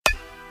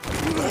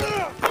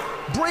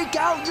break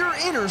out your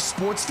inner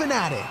sports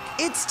fanatic.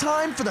 It's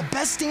time for the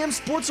best damn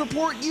sports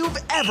report you've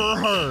ever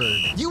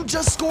heard. You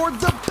just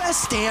scored the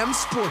best damn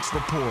sports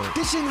report.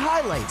 Dishing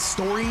highlights,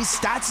 stories,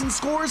 stats, and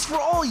scores for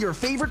all your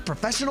favorite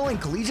professional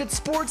and collegiate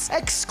sports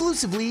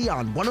exclusively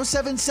on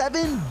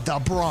 107.7 The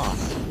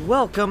Bronx.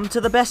 Welcome to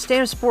the best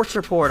damn sports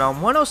report on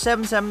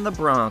 107.7 The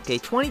Bronx, a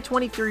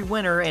 2023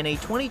 winner and a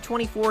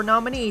 2024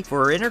 nominee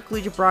for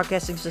Intercollegiate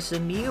Broadcasting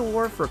System Media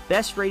Award for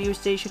Best Radio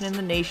Station in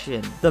the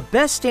Nation. The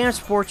best damn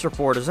sports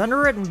report is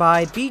underwritten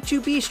by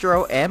B2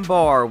 Bistro and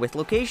Bar, with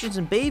locations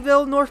in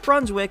Bayville, North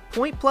Brunswick,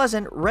 Point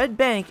Pleasant, Red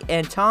Bank,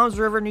 and Toms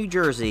River, New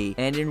Jersey,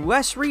 and in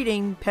West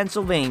Reading,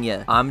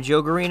 Pennsylvania. I'm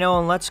Joe Garino,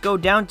 and let's go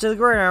down to the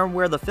gridiron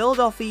where the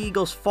Philadelphia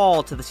Eagles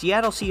fall to the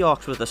Seattle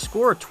Seahawks with a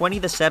score of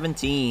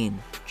 20-17.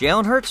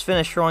 Jalen Hurts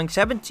finished throwing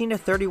 17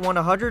 of 31,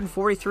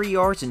 143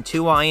 yards and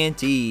 2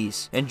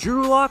 INTs. And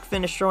Drew Lock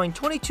finished throwing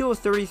 22 of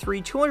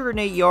 33,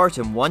 208 yards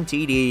and 1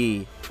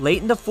 TD.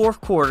 Late in the fourth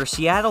quarter,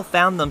 Seattle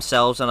found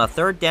themselves on a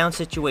third down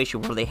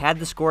situation where they had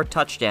to score a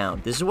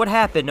touchdown. This is what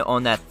happened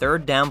on that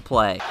third down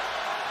play.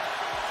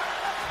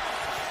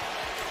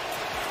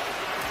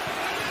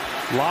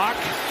 Lock,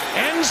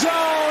 end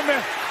zone,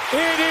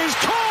 it is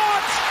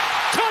caught!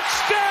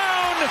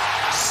 Touchdown,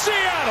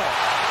 Seattle!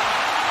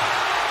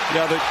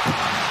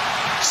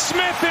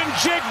 Smith and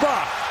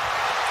Jigba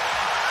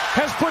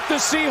has put the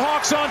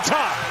Seahawks on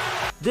top.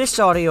 This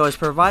audio is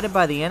provided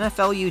by the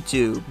NFL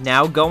YouTube.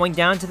 Now going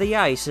down to the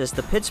ice as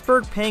the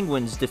Pittsburgh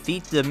Penguins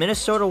defeat the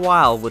Minnesota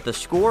Wild with a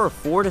score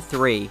of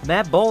 4-3.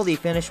 Matt Baldy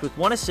finished with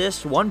 1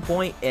 assist, 1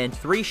 point, and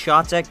 3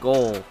 shots at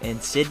goal.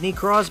 And Sidney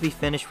Crosby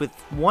finished with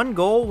 1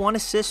 goal, 1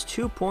 assist,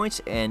 2 points,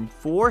 and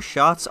 4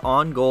 shots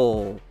on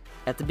goal.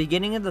 At the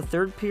beginning of the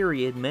third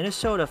period,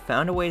 Minnesota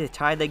found a way to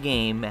tie the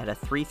game at a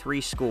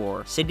 3-3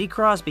 score. Sidney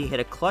Crosby hit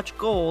a clutch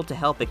goal to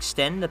help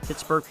extend the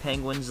Pittsburgh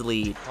Penguins'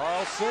 lead.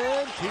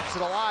 Carlson keeps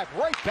it alive,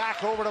 right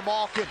back over to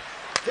Malkin.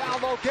 Down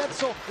low,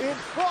 Gensel in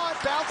front,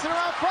 bouncing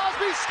around,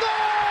 Crosby scores!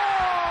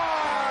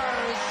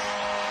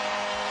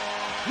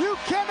 You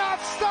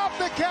cannot stop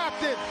the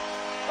captain!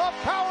 A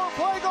power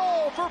play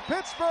goal for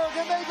Pittsburgh,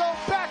 and they go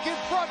back in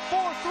front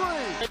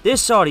 4-3.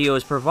 This audio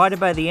is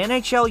provided by the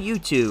NHL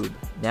YouTube.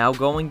 Now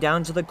going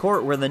down to the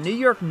court where the New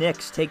York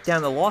Knicks take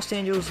down the Los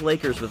Angeles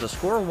Lakers with a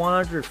score of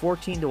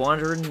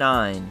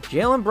 114-109.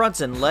 Jalen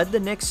Brunson led the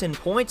Knicks in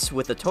points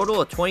with a total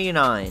of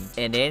 29,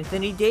 and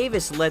Anthony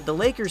Davis led the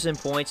Lakers in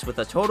points with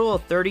a total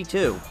of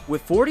 32.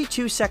 With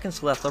 42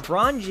 seconds left,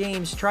 LeBron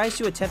James tries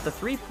to attempt a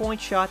three-point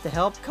shot to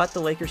help cut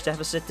the Lakers'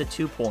 deficit to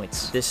 2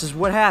 points. This is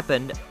what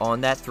happened on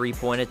that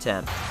three-point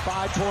attempt.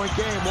 5-point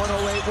game,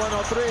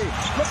 108-103.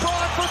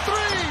 LeBron for 3!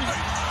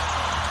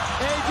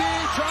 AD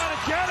trying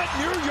to get it.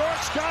 New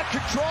York's got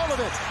control of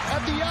it.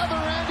 At the other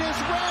end is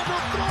Randle,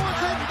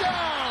 throws it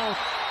down.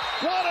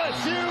 What a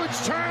huge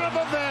turn of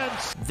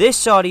events.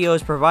 This audio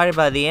is provided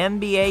by the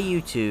NBA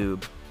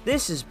YouTube.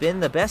 This has been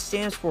the Best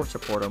Damn Sports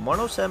Report on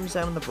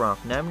 107.7 The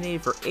Bronx,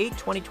 nominated for 8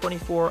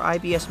 2024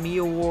 IBS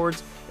Media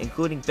Awards,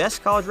 including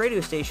Best College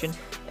Radio Station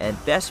and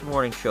Best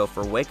Morning Show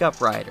for Wake Up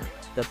Rider.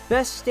 The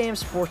Best Damn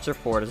Sports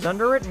Report is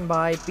underwritten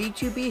by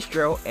B2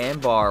 Bistro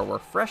and Bar, where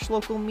fresh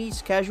local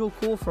meets casual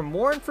cool. For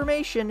more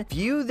information,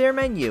 view their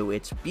menu.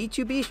 It's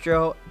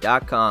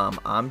b2bistro.com.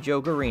 I'm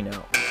Joe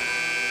Garino.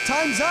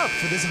 Time's up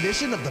for this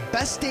edition of the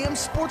Best Damn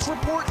Sports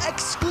Report,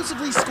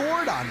 exclusively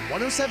scored on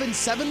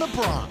 107.7 The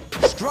Bronx.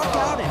 Struck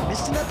out and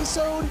missed an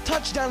episode?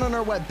 Touchdown on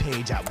our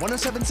webpage at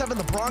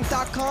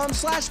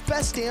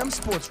 107.7thebronx.com/Best Damn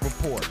Sports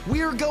Report.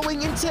 We're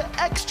going into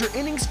extra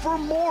innings for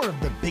more of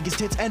the biggest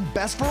hits and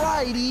best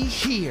variety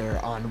here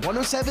on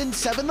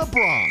 107.7 The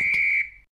Bronx.